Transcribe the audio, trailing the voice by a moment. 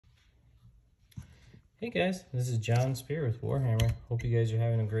Hey guys, this is John Spear with Warhammer. Hope you guys are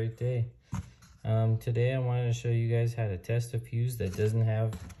having a great day. Today I wanted to show you guys how to test a fuse that doesn't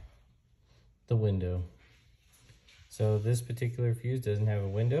have the window. So this particular fuse doesn't have a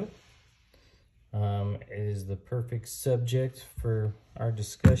window. It is the perfect subject for our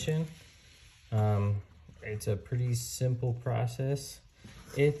discussion. It's a pretty simple process.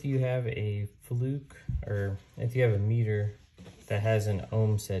 If you have a Fluke, or if you have a meter that has an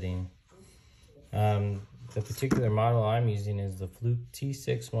ohm setting, the particular model I'm using is the Fluke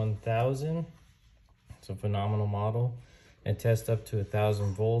T6-1000. It's a phenomenal model. It tests up to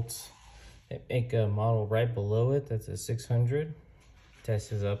 1,000 volts. They make a model right below it that's a 600.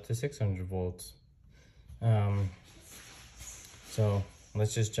 Tests up to 600 volts. So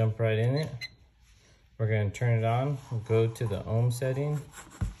let's just jump right in it. We're going to turn it on. We'll go to the ohm setting.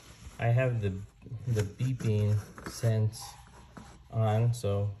 I have the beeping sense on,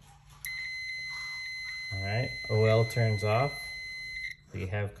 so all right, OL turns off. We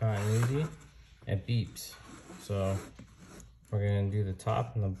have continuity. It beeps. So we're going to do the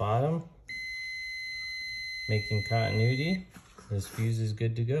top and the bottom, making continuity. This fuse is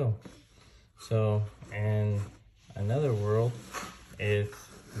good to go. So in another world, if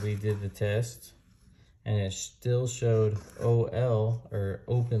we did the test and it still showed OL, or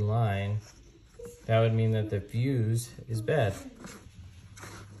open line, that would mean that the fuse is bad.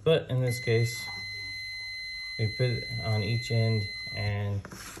 But in this case, we put it on each end and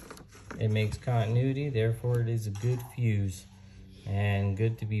it makes continuity, therefore it is a good fuse and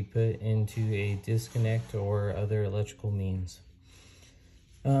good to be put into a disconnect or other electrical means.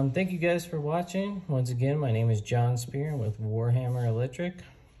 Thank you guys for watching. Once again, my name is John Spear with Warhammer Electric.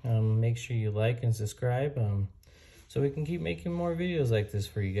 Make sure you like and subscribe so we can keep making more videos like this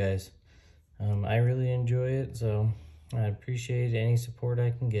for you guys. I really enjoy it, so I appreciate any support I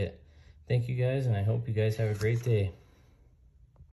can get. Thank you guys, and I hope you guys have a great day.